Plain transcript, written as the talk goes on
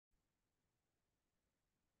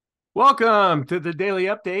Welcome to the daily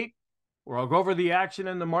update, where I'll go over the action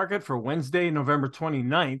in the market for Wednesday, November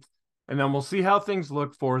 29th, and then we'll see how things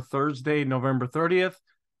look for Thursday, November 30th.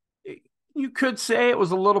 You could say it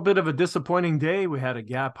was a little bit of a disappointing day. We had a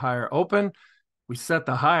gap higher open. We set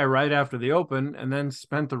the high right after the open and then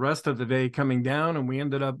spent the rest of the day coming down, and we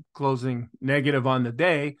ended up closing negative on the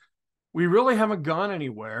day. We really haven't gone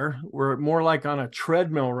anywhere. We're more like on a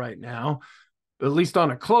treadmill right now, at least on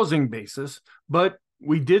a closing basis, but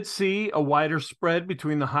we did see a wider spread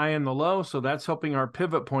between the high and the low, so that's helping our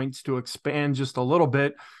pivot points to expand just a little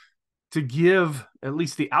bit to give at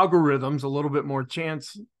least the algorithms a little bit more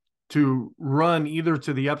chance to run either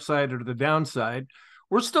to the upside or the downside.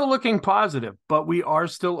 We're still looking positive, but we are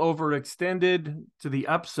still overextended to the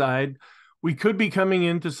upside. We could be coming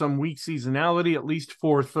into some weak seasonality, at least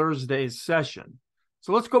for Thursday's session.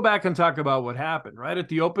 So let's go back and talk about what happened. Right at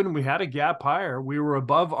the open, we had a gap higher. We were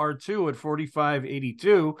above R2 at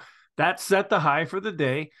 45.82. That set the high for the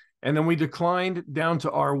day. And then we declined down to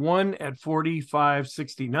R1 at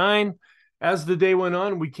 45.69. As the day went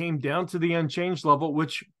on, we came down to the unchanged level,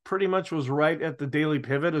 which pretty much was right at the daily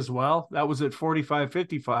pivot as well. That was at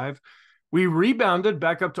 45.55. We rebounded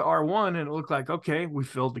back up to R1, and it looked like, okay, we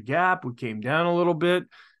filled the gap. We came down a little bit.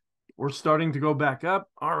 We're starting to go back up.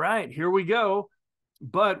 All right, here we go.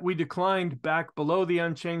 But we declined back below the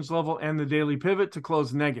unchanged level and the daily pivot to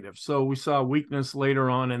close negative. So we saw weakness later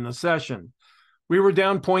on in the session. We were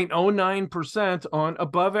down 0.09% on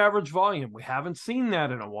above average volume. We haven't seen that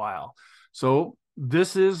in a while. So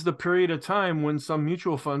this is the period of time when some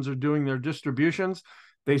mutual funds are doing their distributions.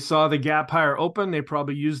 They saw the gap higher open. They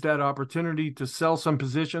probably used that opportunity to sell some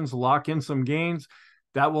positions, lock in some gains.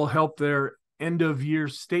 That will help their end of year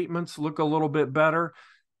statements look a little bit better.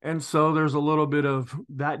 And so there's a little bit of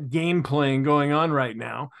that game playing going on right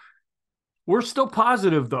now. We're still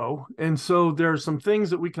positive, though. And so there are some things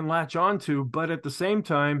that we can latch on to, but at the same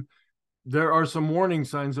time, there are some warning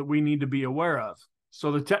signs that we need to be aware of.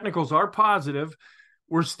 So the technicals are positive.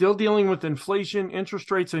 We're still dealing with inflation,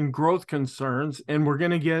 interest rates, and growth concerns, and we're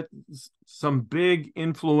going to get some big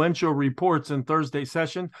influential reports in Thursday's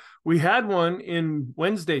session. We had one in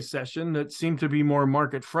Wednesday's session that seemed to be more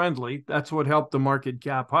market friendly. That's what helped the market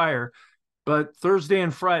gap higher. But Thursday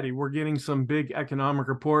and Friday, we're getting some big economic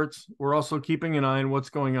reports. We're also keeping an eye on what's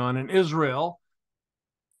going on in Israel.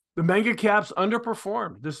 The mega caps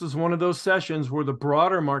underperformed. This is one of those sessions where the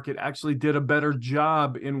broader market actually did a better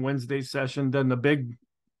job in Wednesday's session than the big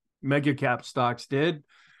mega cap stocks did.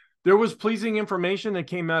 There was pleasing information that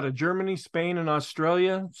came out of Germany, Spain, and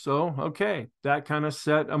Australia. So, okay, that kind of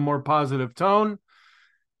set a more positive tone.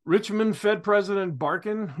 Richmond Fed President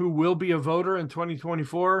Barkin, who will be a voter in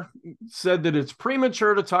 2024, said that it's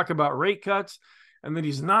premature to talk about rate cuts and that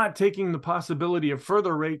he's not taking the possibility of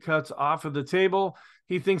further rate cuts off of the table.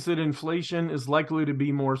 He thinks that inflation is likely to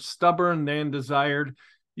be more stubborn than desired.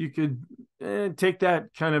 You could take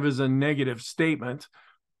that kind of as a negative statement.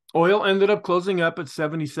 Oil ended up closing up at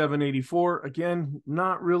 77.84. Again,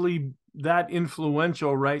 not really that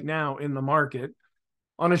influential right now in the market.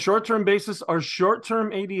 On a short-term basis, our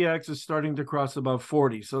short-term ADX is starting to cross above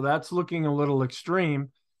 40. So that's looking a little extreme.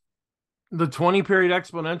 The 20-period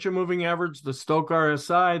exponential moving average, the Stochk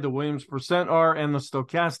RSI, the Williams percent R, and the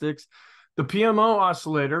stochastics, the PMO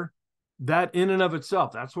oscillator, that in and of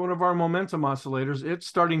itself, that's one of our momentum oscillators. It's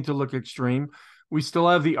starting to look extreme. We still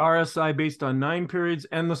have the RSI based on 9 periods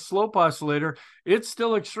and the slope oscillator. It's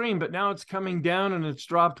still extreme, but now it's coming down and it's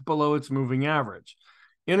dropped below its moving average.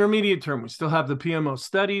 Intermediate term, we still have the PMO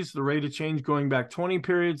studies, the rate of change going back 20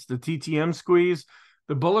 periods, the TTM squeeze,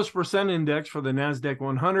 the bullish percent index for the NASDAQ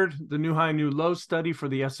 100, the new high, new low study for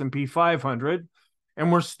the S&P 500. And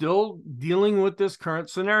we're still dealing with this current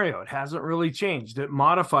scenario. It hasn't really changed. It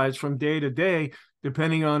modifies from day to day,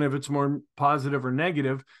 depending on if it's more positive or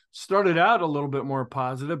negative. Started out a little bit more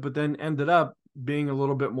positive, but then ended up being a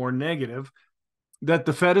little bit more negative. That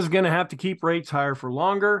the Fed is going to have to keep rates higher for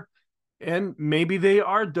longer. And maybe they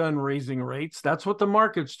are done raising rates. That's what the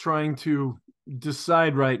market's trying to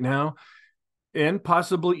decide right now. And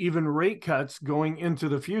possibly even rate cuts going into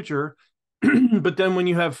the future. But then when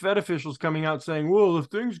you have Fed officials coming out saying, well, if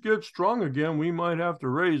things get strong again, we might have to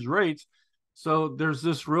raise rates. So there's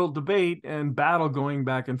this real debate and battle going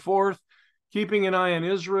back and forth, keeping an eye on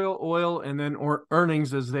Israel, oil, and then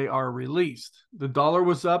earnings as they are released. The dollar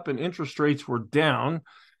was up and interest rates were down.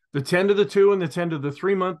 The 10 to the 2 and the 10 to the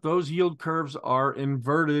 3 month, those yield curves are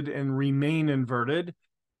inverted and remain inverted.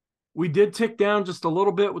 We did tick down just a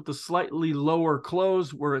little bit with the slightly lower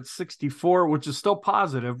close. We're at 64, which is still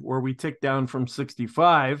positive, where we ticked down from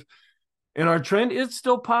 65. And our trend is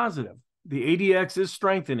still positive. The ADX is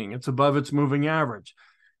strengthening. It's above its moving average.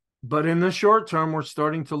 But in the short term, we're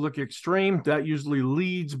starting to look extreme. That usually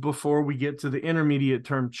leads before we get to the intermediate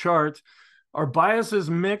term chart. Our bias is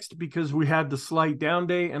mixed because we had the slight down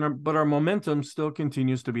day, but our momentum still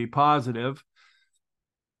continues to be positive.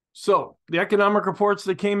 So the economic reports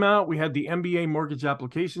that came out, we had the MBA Mortgage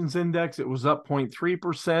Applications Index. It was up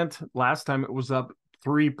 0.3%. Last time it was up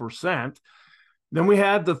 3%. Then we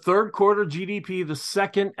had the third quarter GDP, the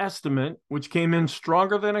second estimate, which came in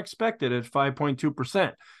stronger than expected at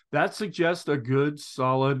 5.2%. That suggests a good,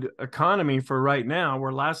 solid economy for right now,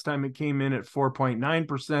 where last time it came in at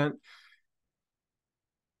 4.9%,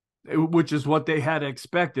 which is what they had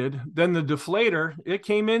expected. Then the deflator, it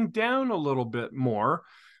came in down a little bit more,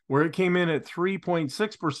 where it came in at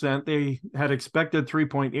 3.6%. They had expected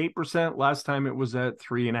 3.8%. Last time it was at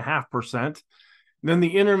 3.5%. Then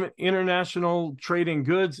the international trade in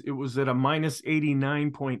goods, it was at a minus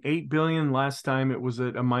 89.8 billion. Last time it was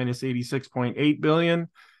at a minus 86.8 billion.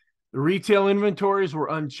 The retail inventories were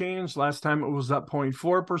unchanged. Last time it was up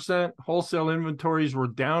 0.4%. Wholesale inventories were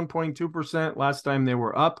down 0.2%. Last time they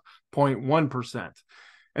were up 0.1%.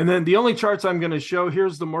 And then the only charts I'm going to show,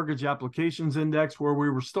 here's the mortgage applications index, where we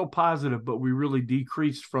were still positive, but we really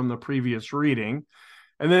decreased from the previous reading.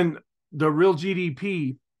 And then the real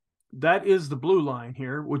GDP, that is the blue line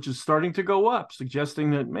here, which is starting to go up,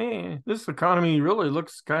 suggesting that, man, this economy really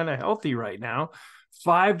looks kind of healthy right now.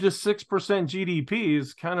 5 to 6% GDP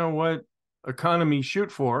is kind of what economies shoot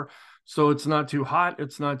for. So it's not too hot,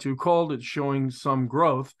 it's not too cold, it's showing some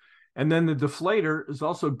growth. And then the deflator is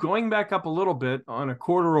also going back up a little bit on a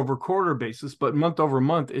quarter over quarter basis, but month over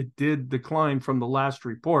month, it did decline from the last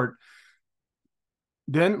report.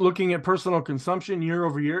 Then looking at personal consumption year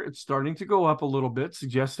over year, it's starting to go up a little bit,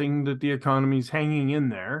 suggesting that the economy is hanging in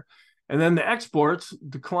there. And then the exports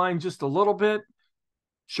declined just a little bit,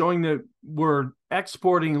 showing that we're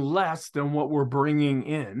exporting less than what we're bringing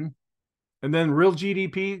in. And then real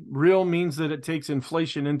GDP, real means that it takes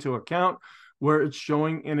inflation into account, where it's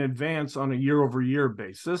showing in advance on a year over year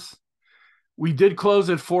basis. We did close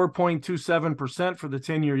at 4.27% for the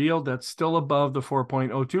 10-year yield. That's still above the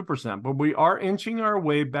 4.02%, but we are inching our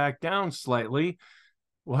way back down slightly.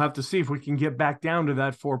 We'll have to see if we can get back down to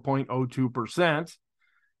that 4.02%.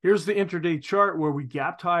 Here's the intraday chart where we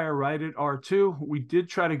gapped higher right at R2. We did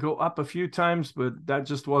try to go up a few times, but that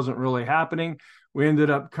just wasn't really happening. We ended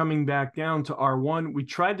up coming back down to R1. We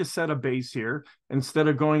tried to set a base here. Instead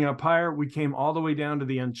of going up higher, we came all the way down to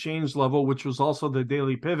the unchanged level, which was also the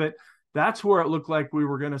daily pivot. That's where it looked like we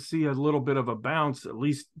were going to see a little bit of a bounce, at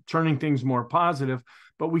least turning things more positive.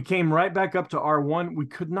 But we came right back up to R1. We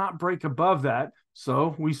could not break above that.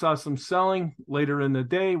 So we saw some selling later in the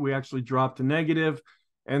day. We actually dropped to negative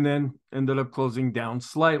and then ended up closing down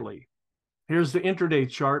slightly. Here's the intraday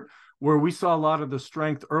chart where we saw a lot of the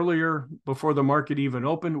strength earlier before the market even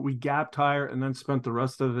opened. We gapped higher and then spent the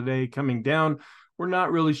rest of the day coming down. We're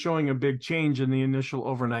not really showing a big change in the initial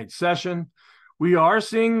overnight session. We are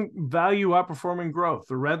seeing value outperforming growth.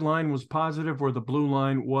 The red line was positive where the blue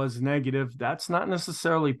line was negative. That's not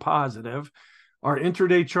necessarily positive. Our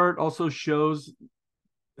intraday chart also shows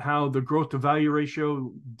how the growth to value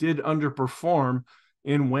ratio did underperform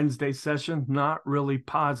in Wednesday's session, not really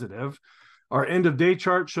positive. Our end of day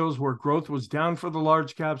chart shows where growth was down for the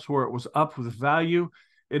large caps, where it was up with value.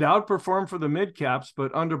 It outperformed for the mid caps,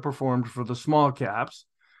 but underperformed for the small caps.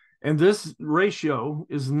 And this ratio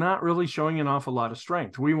is not really showing an awful lot of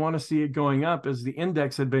strength. We want to see it going up as the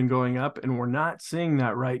index had been going up, and we're not seeing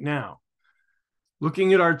that right now.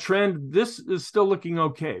 Looking at our trend, this is still looking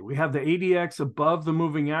okay. We have the ADX above the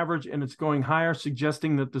moving average, and it's going higher,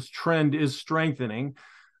 suggesting that this trend is strengthening.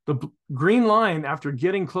 The green line, after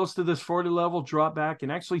getting close to this 40 level, dropped back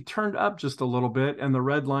and actually turned up just a little bit, and the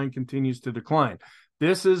red line continues to decline.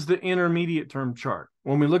 This is the intermediate term chart.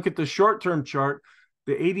 When we look at the short-term chart,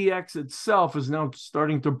 the ADX itself is now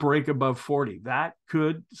starting to break above 40. That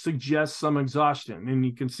could suggest some exhaustion. And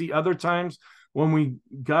you can see other times when we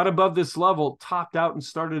got above this level, topped out and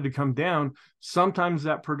started to come down, sometimes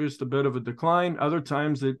that produced a bit of a decline. Other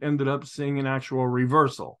times it ended up seeing an actual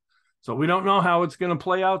reversal. So we don't know how it's going to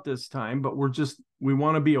play out this time, but we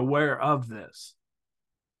want to be aware of this.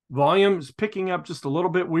 Volume is picking up just a little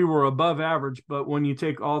bit. We were above average, but when you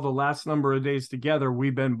take all the last number of days together,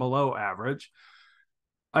 we've been below average.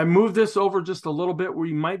 I moved this over just a little bit.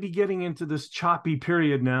 We might be getting into this choppy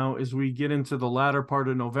period now as we get into the latter part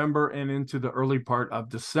of November and into the early part of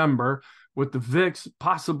December, with the VIX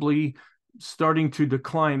possibly starting to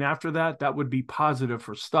decline after that. That would be positive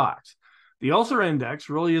for stocks. The Ulcer Index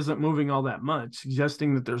really isn't moving all that much,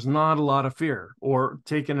 suggesting that there's not a lot of fear, or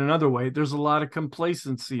taken another way, there's a lot of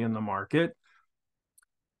complacency in the market.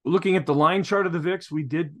 Looking at the line chart of the VIX, we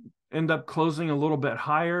did end up closing a little bit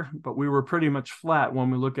higher, but we were pretty much flat when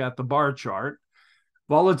we look at the bar chart.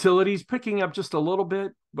 Volatility is picking up just a little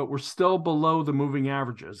bit, but we're still below the moving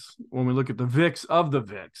averages when we look at the VIX of the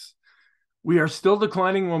VIX. We are still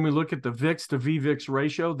declining when we look at the VIX to VVIX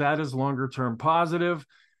ratio. That is longer term positive.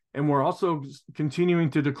 And we're also continuing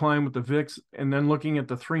to decline with the VIX and then looking at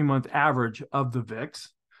the 3-month average of the VIX.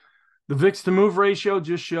 The VIX to move ratio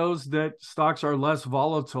just shows that stocks are less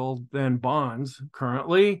volatile than bonds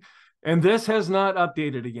currently. And this has not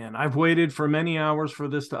updated again. I've waited for many hours for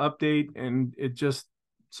this to update, and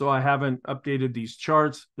so I haven't updated these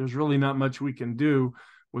charts. There's really not much we can do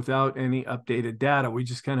without any updated data. We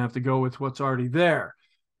just kind of have to go with what's already there.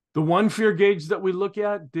 The one fear gauge that we look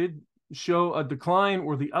at did show a decline,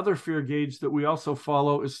 or the other fear gauge that we also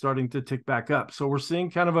follow is starting to tick back up. So we're seeing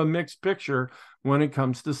kind of a mixed picture when it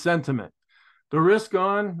comes to sentiment. The risk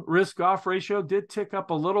on, risk off ratio did tick up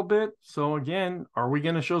a little bit. So again, are we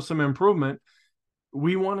going to show some improvement?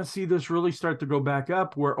 We want to see this really start to go back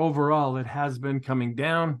up, where overall it has been coming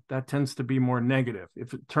down. That tends to be more negative.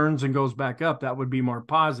 If it turns and goes back up, that would be more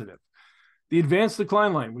positive. The advanced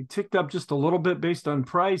decline line, we ticked up just a little bit based on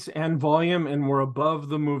price and volume, and we're above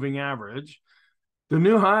the moving average. The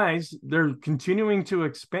new highs, they're continuing to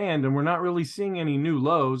expand, and we're not really seeing any new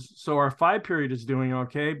lows. So our 5 period is doing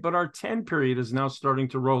okay, but our 10 period is now starting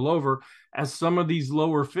to roll over as some of these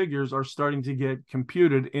lower figures are starting to get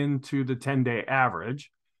computed into the 10-day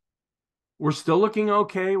average. We're still looking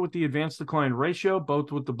okay with the advanced decline ratio,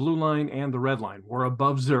 both with the blue line and the red line. We're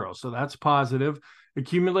above 0, so that's positive.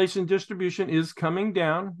 Accumulation distribution is coming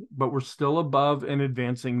down, but we're still above an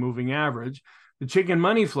advancing moving average. The chicken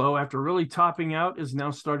money flow, after really topping out, is now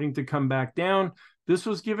starting to come back down. This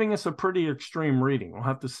was giving us a pretty extreme reading. We'll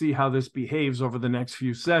have to see how this behaves over the next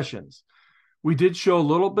few sessions. We did show a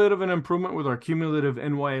little bit of an improvement with our cumulative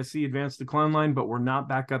NYSE advanced decline line, but we're not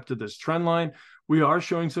back up to this trend line. We are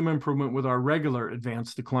showing some improvement with our regular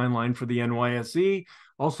advanced decline line for the NYSE,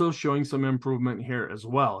 also showing some improvement here as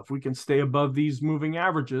well. If we can stay above these moving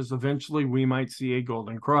averages, eventually we might see a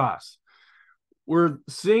golden cross. We're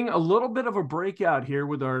seeing a little bit of a breakout here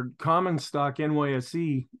with our common stock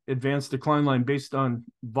NYSE advanced decline line based on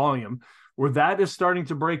volume, where that is starting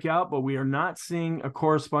to break out, but we are not seeing a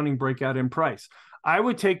corresponding breakout in price. I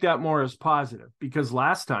would take that more as positive, because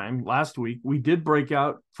last week, we did break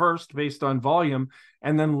out first based on volume,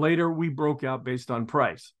 and then later we broke out based on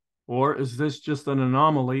price. Or is this just an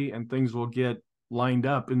anomaly and things will get lined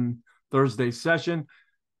up in Thursday's session?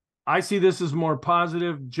 I see this as more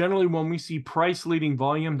positive. Generally, when we see price leading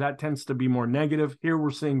volume, that tends to be more negative. Here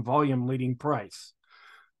we're seeing volume leading price.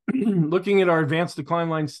 Looking at our advanced decline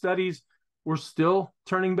line studies, we're still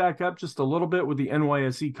turning back up just a little bit with the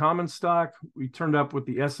NYSE common stock. We turned up with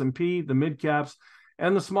the S&P, the mid caps,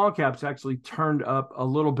 and the small caps actually turned up a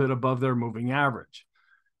little bit above their moving average.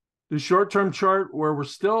 The short-term chart, where we're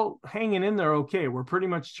still hanging in there okay, we're pretty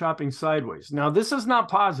much chopping sideways. Now, this is not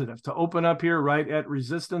positive to open up here right at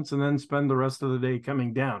resistance and then spend the rest of the day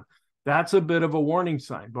coming down. That's a bit of a warning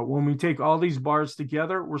sign. But when we take all these bars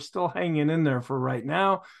together, we're still hanging in there for right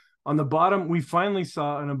now. On the bottom, we finally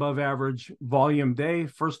saw an above average volume day,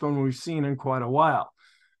 first one we've seen in quite a while.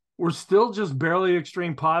 We're still just barely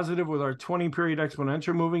extreme positive with our 20-period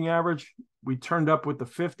exponential moving average. We turned up with the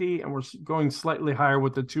 50, and we're going slightly higher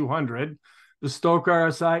with the 200. The Stochk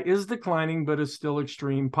RSI is declining, but is still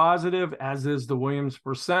extreme positive, as is the Williams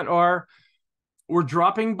 %R. We're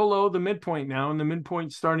dropping below the midpoint now, and the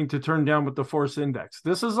midpoint's starting to turn down with the force index.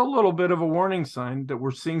 This is a little bit of a warning sign that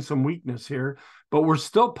we're seeing some weakness here, but we're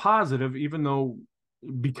still positive,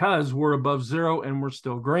 because we're above 0 and we're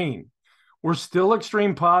still green. We're still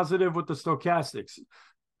extreme positive with the stochastics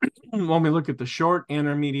when we look at the short,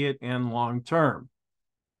 intermediate, and long term.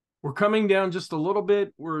 We're coming down just a little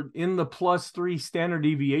bit. We're in the +3 standard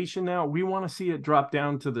deviation now. We want to see it drop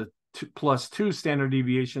down to the +2 standard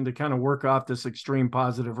deviation to kind of work off this extreme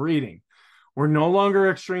positive reading. We're no longer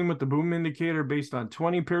extreme with the boom indicator based on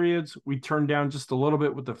 20 periods. We turned down just a little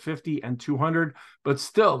bit with the 50 and 200, but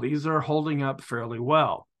still these are holding up fairly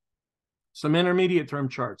well. Some intermediate term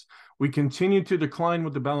charts. We continue to decline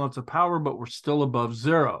with the balance of power, but we're still above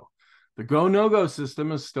 0. The go-no-go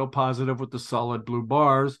system is still positive with the solid blue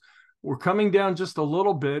bars. We're coming down just a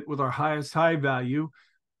little bit with our highest high value,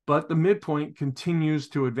 but the midpoint continues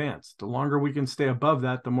to advance. The longer we can stay above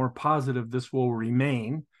that, the more positive this will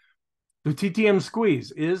remain. The TTM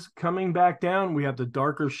squeeze is coming back down. We have the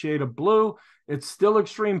darker shade of blue. It's still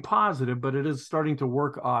extreme positive, but it is starting to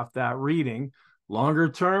work off that reading. Longer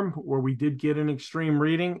term, where we did get an extreme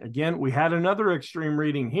reading, again, we had another extreme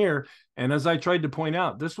reading here. And as I tried to point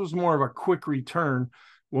out, this was more of a quick return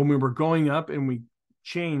when we were going up and we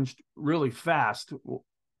changed really fast.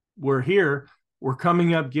 We're here, we're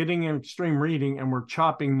coming up, getting an extreme reading, and we're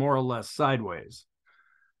chopping more or less sideways.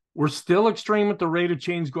 We're still extreme with the rate of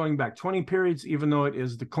change going back 20 periods, even though it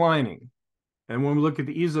is declining. And when we look at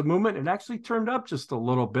the ease of movement, it actually turned up just a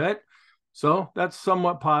little bit. So that's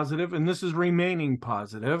somewhat positive, and this is remaining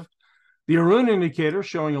positive. The Erin indicator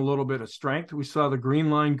showing a little bit of strength. We saw the green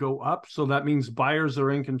line go up, so that means buyers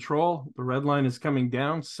are in control. The red line is coming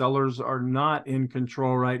down. Sellers are not in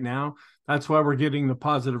control right now. That's why we're getting the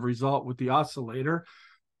positive result with the oscillator.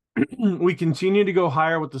 We continue to go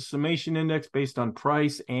higher with the summation index based on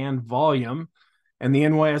price and volume. And the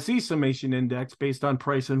NYSE summation index based on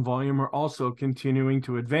price and volume are also continuing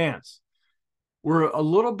to advance. We're a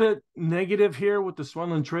little bit negative here with the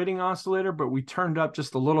Swenlin trading oscillator, but we turned up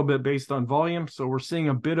just a little bit based on volume. So we're seeing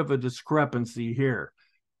a bit of a discrepancy here.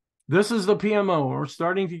 This is the PMO. We're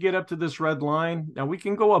starting to get up to this red line. Now we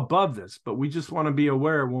can go above this, but we just want to be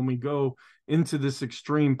aware when we go into this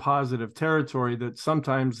extreme positive territory that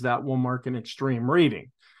sometimes that will mark an extreme reading.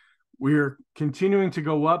 We're continuing to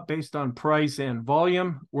go up based on price and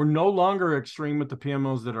volume. We're no longer extreme with the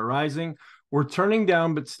PMOs that are rising. We're turning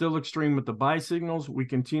down, but still extreme with the buy signals. We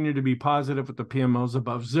continue to be positive with the PMOs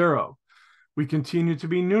above zero. We continue to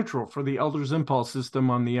be neutral for the Elder's Impulse system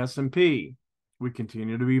on the S&P. We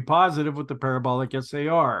continue to be positive with the parabolic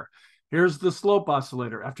SAR. Here's the slope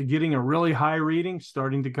oscillator. After getting a really high reading,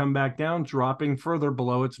 starting to come back down, dropping further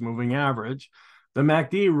below its moving average. The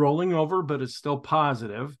MACD rolling over, but it's still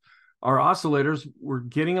positive. Our oscillators, we're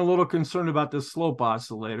getting a little concerned about this slope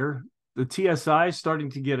oscillator. The TSI is starting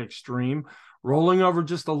to get extreme, rolling over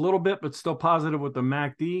just a little bit, but still positive with the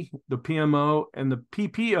MACD, the PMO, and the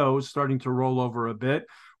PPO is starting to roll over a bit,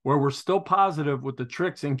 where we're still positive with the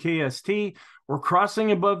TRIX and KST. We're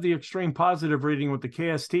crossing above the extreme positive reading with the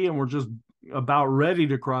KST, and we're just about ready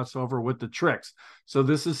to cross over with the TRIX. So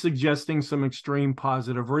this is suggesting some extreme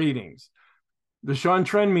positive readings. The Sean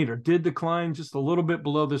trend meter did decline just a little bit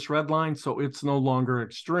below this red line, so it's no longer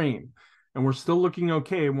extreme. And we're still looking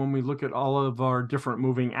okay when we look at all of our different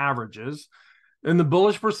moving averages. And the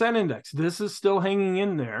bullish percent index, this is still hanging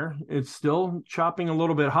in there. It's still chopping a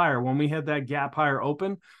little bit higher. When we had that gap higher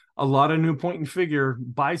open, a lot of new point and figure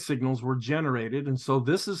buy signals were generated. And so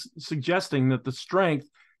this is suggesting that the strength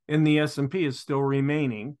in the S&P is still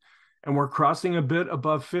remaining. And we're crossing a bit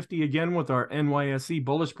above 50 again with our NYSE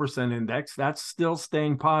bullish percent index. That's still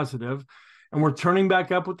staying positive. And we're turning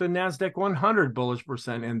back up with the NASDAQ 100 bullish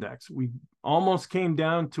percent index. We almost came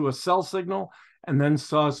down to a sell signal and then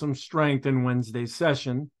saw some strength in Wednesday's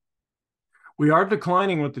session. We are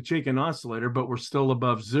declining with the Chaikin oscillator, but we're still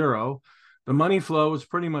above zero. The money flow is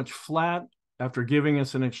pretty much flat after giving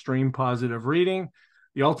us an extreme positive reading.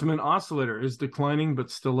 The ultimate oscillator is declining, but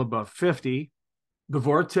still above 50. The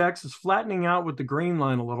vortex is flattening out with the green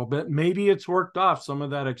line a little bit. Maybe it's worked off some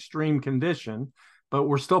of that extreme condition, but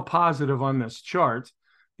we're still positive on this chart.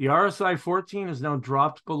 The RSI 14 is now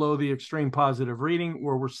dropped below the extreme positive reading,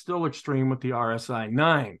 where we're still extreme with the RSI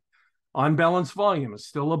 9. On balance volume is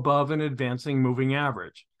still above an advancing moving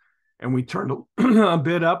average. And we turned a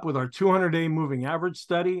bit up with our 200-day moving average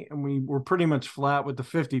study, and we were pretty much flat with the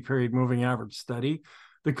 50-period moving average study.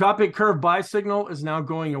 The Kopik curve buy signal is now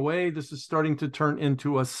going away. This is starting to turn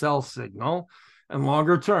into a sell signal. And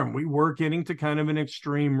longer term, we were getting to kind of an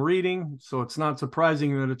extreme reading, so it's not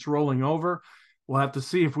surprising that it's rolling over. We'll have to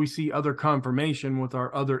see if we see other confirmation with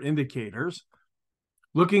our other indicators.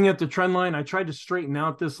 Looking at the trend line, I tried to straighten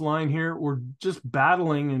out this line here. We're just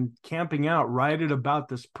battling and camping out right at about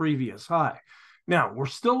this previous high. Now, we're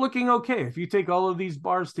still looking okay if you take all of these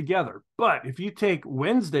bars together. But if you take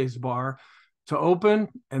Wednesday's bar to open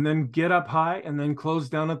and then get up high and then close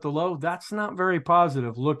down at the low, that's not very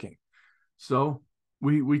positive looking. So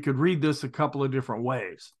we could read this a couple of different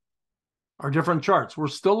ways. Our different charts, we're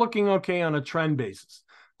still looking okay on a trend basis.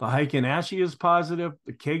 The Heikin Ashi is positive,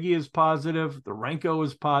 the Kegi is positive, the Renko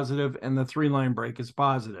is positive, and the three-line break is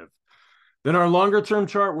positive. Then our longer-term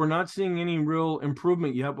chart, we're not seeing any real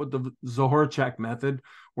improvement yet with the Zohorchak method.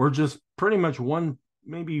 We're just pretty much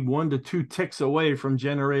maybe 1 to 2 ticks away from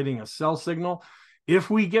generating a sell signal. If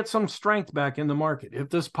we get some strength back in the market, if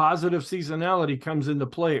this positive seasonality comes into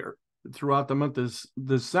play throughout the month of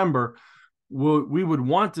December, we would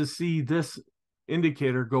want to see this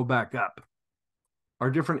indicator go back up. Our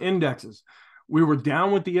different indexes. We were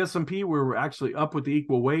down with the S&P. We were actually up with the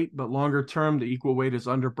equal weight, but longer term, the equal weight is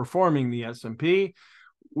underperforming the S&P.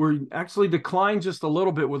 We're actually declined just a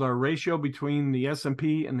little bit with our ratio between the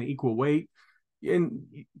S&P and the equal weight.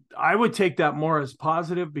 And I would take that more as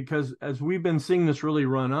positive because as we've been seeing this really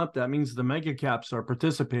run up, that means the mega caps are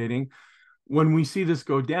participating. When we see this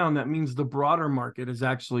go down, that means the broader market is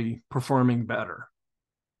actually performing better.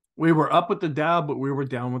 We were up with the Dow, but we were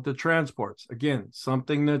down with the transports. Again,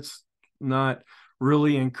 something that's not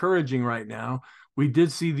really encouraging right now. We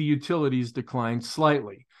did see the utilities decline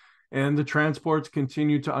slightly, and the transports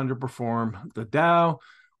continue to underperform the Dow.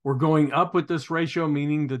 We're going up with this ratio,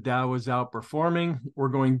 meaning the Dow is outperforming. We're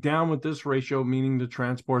going down with this ratio, meaning the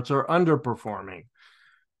transports are underperforming.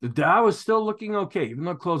 The Dow is still looking okay, even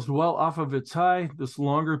though it closed well off of its high. This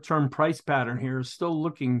longer-term price pattern here is still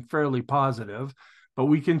looking fairly positive, but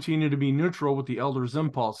we continue to be neutral with the Elder's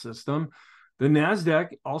Impulse system. The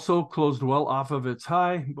NASDAQ also closed well off of its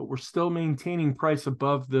high, but we're still maintaining price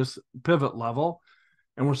above this pivot level,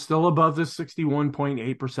 and we're still above this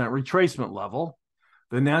 61.8% retracement level.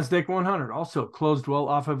 The NASDAQ 100 also closed well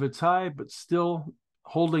off of its high, but still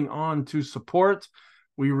holding on to support.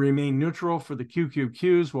 We remain neutral for the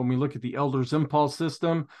QQQs when we look at the Elder's Impulse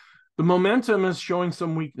system. The momentum is showing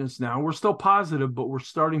some weakness now. We're still positive, but we're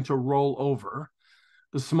starting to roll over.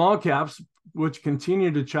 The small caps, which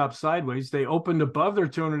continue to chop sideways, they opened above their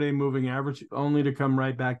 200-day moving average, only to come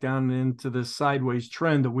right back down into this sideways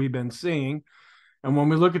trend that we've been seeing. And when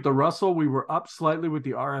we look at the Russell, we were up slightly with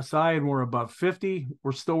the RSI and we're above 50.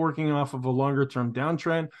 We're still working off of a longer-term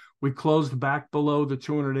downtrend. We closed back below the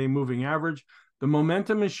 200-day moving average. The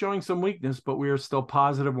momentum is showing some weakness, but we are still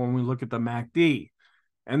positive when we look at the MACD.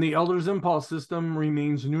 And the Elder's Impulse system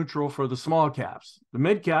remains neutral for the small caps. The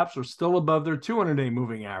mid caps are still above their 200-day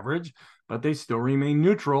moving average, but they still remain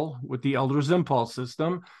neutral with the Elder's Impulse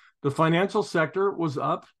system. The financial sector was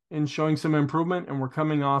up and showing some improvement, and we're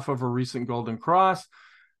coming off of a recent golden cross.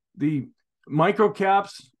 The micro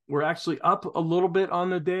caps were actually up a little bit on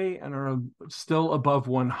the day and are still above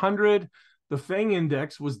 100. The FANG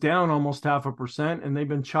index was down almost 0.5%, and they've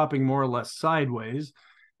been chopping more or less sideways.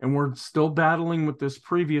 And we're still battling with this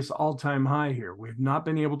previous all-time high here. We've not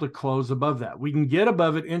been able to close above that. We can get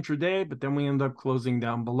above it intraday, but then we end up closing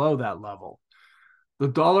down below that level. The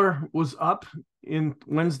dollar was up in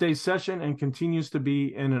Wednesday's session and continues to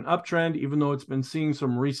be in an uptrend, even though it's been seeing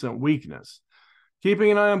some recent weakness. Keeping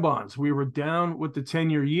an eye on bonds, we were down with the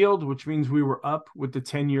 10-year yield, which means we were up with the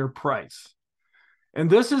 10-year price. And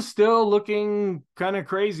this is still looking kind of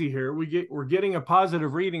crazy here. We're getting a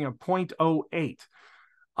positive reading of 0.08.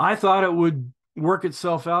 I thought it would work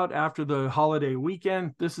itself out after the holiday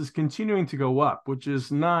weekend. This is continuing to go up, which is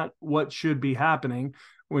not what should be happening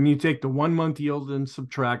when you take the 1-month yield and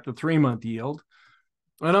subtract the 3-month yield.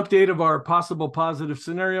 An update of our possible positive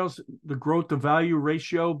scenarios. The growth to value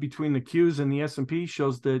ratio between the Qs and the S&P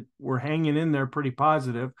shows that we're hanging in there pretty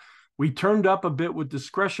positive. We turned up a bit with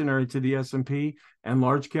discretionary to the S&P, and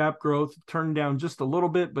large cap growth turned down just a little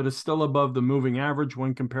bit, but is still above the moving average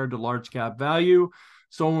when compared to large cap value.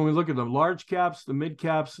 So when we look at the large caps, the mid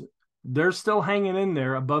caps, they're still hanging in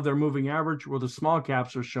there above their moving average, where the small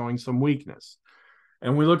caps are showing some weakness.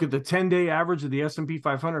 And we look at the 10-day average of the S&P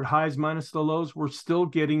 500 highs minus the lows, we're still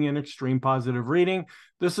getting an extreme positive reading.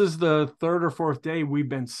 This is the third or fourth day we've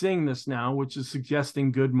been seeing this now, which is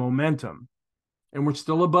suggesting good momentum. And we're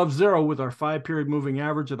still above zero with our 5-period moving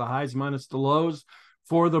average of the highs minus the lows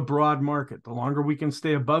for the broad market. The longer we can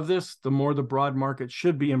stay above this, the more the broad market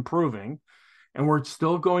should be improving. And we're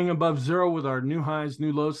still going above zero with our new highs,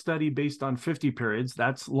 new lows study based on 50 periods.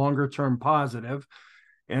 That's longer term positive.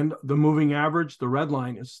 And the moving average, the red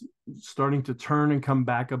line, is starting to turn and come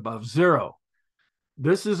back above zero.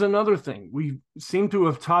 This is another thing. We seem to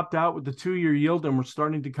have topped out with the 2-year yield and we're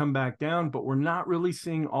starting to come back down, but we're not really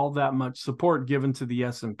seeing all that much support given to the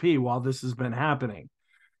S&P while this has been happening.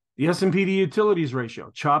 The S&P to utilities ratio,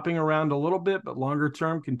 chopping around a little bit, but longer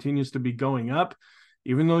term continues to be going up.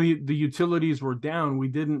 Even though the utilities were down, we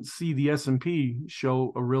didn't see the S&P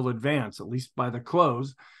show a real advance, at least by the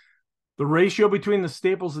close. The ratio between the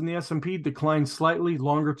staples and the S&P declined slightly.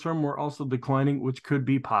 Longer term, we're also declining, which could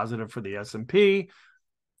be positive for the S&P.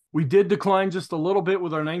 We did decline just a little bit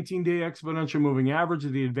with our 19-day exponential moving average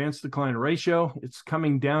of the advanced decline ratio. It's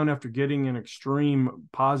coming down after getting an extreme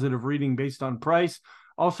positive reading based on price.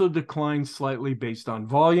 Also declined slightly based on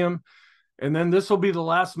volume. And then this will be the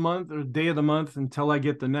last month or day of the month until I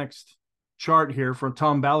get the next chart here from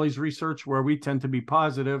Tom Bowley's research, where we tend to be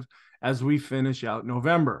positive as we finish out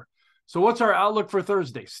November. So what's our outlook for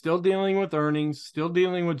Thursday? Still dealing with earnings, still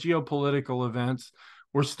dealing with geopolitical events.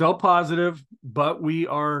 We're still positive, but we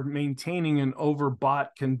are maintaining an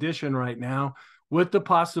overbought condition right now with the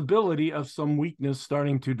possibility of some weakness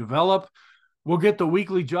starting to develop. We'll get the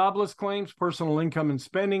weekly jobless claims, personal income and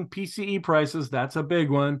spending, PCE prices, that's a big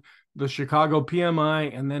one, the Chicago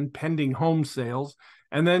PMI, and then pending home sales,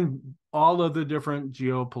 and then all of the different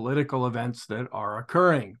geopolitical events that are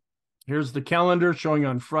occurring. Here's the calendar showing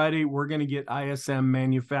on Friday, we're going to get ISM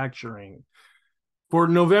manufacturing. For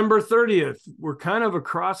November 30th, we're kind of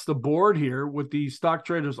across the board here with the Stock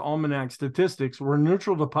Traders Almanac statistics. We're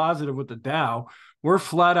neutral to positive with the Dow. We're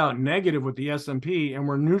flat out negative with the S&P, and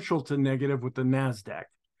we're neutral to negative with the NASDAQ.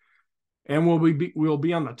 And we'll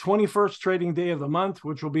be on the 21st trading day of the month,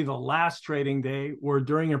 which will be the last trading day, where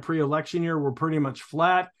during a pre-election year, we're pretty much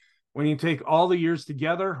flat. When you take all the years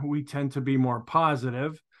together, we tend to be more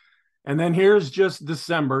positive. And then here's just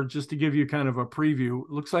December, just to give you kind of a preview. It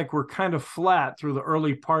looks like we're kind of flat through the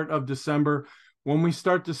early part of December. When we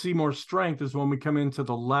start to see more strength is when we come into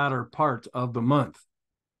the latter part of the month.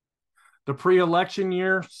 The pre-election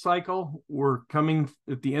year cycle, we're coming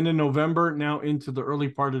at the end of November, now into the early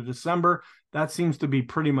part of December. That seems to be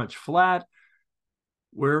pretty much flat.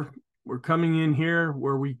 We're coming in here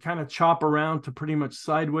where we kind of chop around to pretty much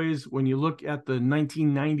sideways when you look at the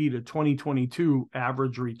 1990 to 2022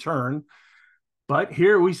 average return. But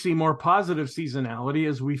here we see more positive seasonality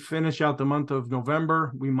as we finish out the month of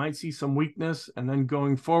November. We might see some weakness, and then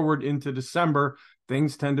going forward into December,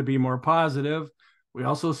 things tend to be more positive. We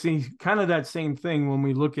also see kind of that same thing when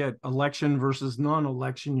we look at election versus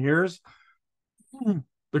non-election years.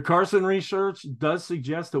 The Carson research does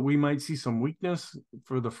suggest that we might see some weakness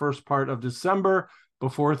for the first part of December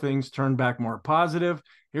before things turn back more positive.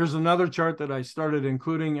 Here's another chart that I started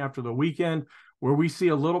including after the weekend, where we see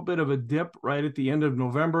a little bit of a dip right at the end of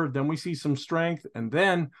November. Then we see some strength. And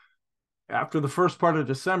then after the first part of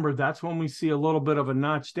December, that's when we see a little bit of a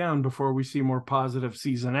notch down before we see more positive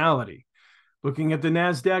seasonality. Looking at the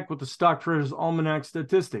NASDAQ with the Stock Traders Almanac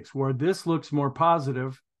statistics, where this looks more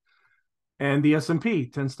positive, and the S&P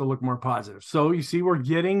tends to look more positive. So you see, we're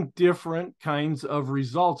getting different kinds of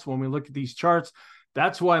results when we look at these charts.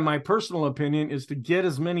 That's why my personal opinion is to get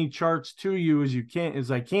as many charts to you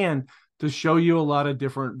as I can to show you a lot of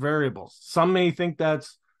different variables. Some may think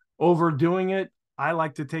that's overdoing it. I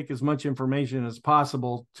like to take as much information as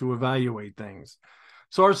possible to evaluate things.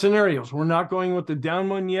 So our scenarios, we're not going with the down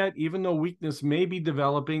one yet, even though weakness may be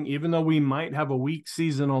developing, even though we might have a weak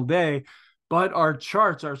seasonal day, but our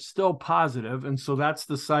charts are still positive. And so that's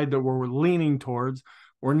the side that we're leaning towards.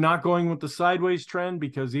 We're not going with the sideways trend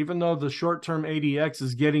because even though the short-term ADX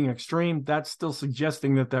is getting extreme, that's still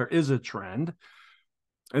suggesting that there is a trend.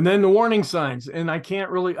 And then the warning signs, and I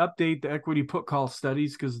can't really update the equity put call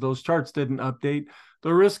studies because those charts didn't update.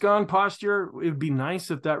 The risk on posture, it'd be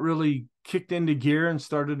nice if that really kicked into gear and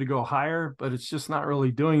started to go higher, but it's just not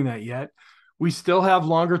really doing that yet. We still have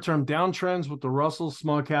longer term downtrends with the Russell,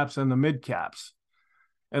 small caps, and the mid caps.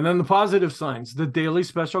 And then the positive signs, the daily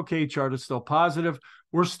special K chart is still positive.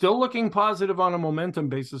 We're still looking positive on a momentum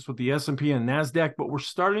basis with the S&P and NASDAQ, but we're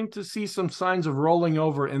starting to see some signs of rolling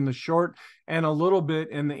over in the short and a little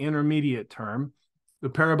bit in the intermediate term. The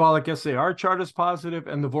parabolic SAR chart is positive,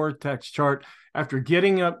 and the vortex chart, after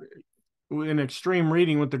getting up in extreme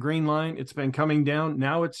reading with the green line, it's been coming down.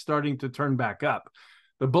 Now it's starting to turn back up.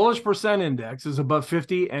 The bullish percent index is above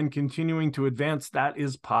 50 and continuing to advance. That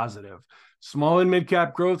is positive. Small and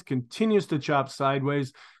mid-cap growth continues to chop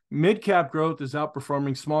sideways. Mid-cap growth is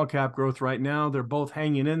outperforming small cap growth right now. They're both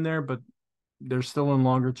hanging in there, but they're still in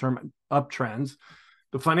longer-term uptrends.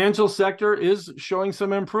 The financial sector is showing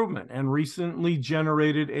some improvement and recently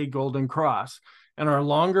generated a golden cross. And our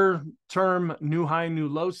longer-term new high, new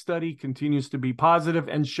low study continues to be positive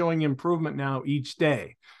and showing improvement now each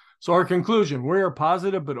day. So our conclusion, we are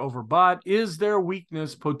positive but overbought. Is there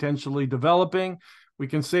weakness potentially developing? We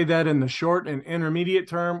can say that in the short and intermediate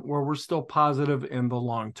term, where we're still positive in the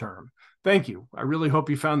long term. Thank you. I really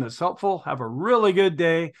hope you found this helpful. Have a really good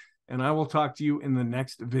day, and I will talk to you in the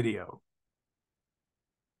next video.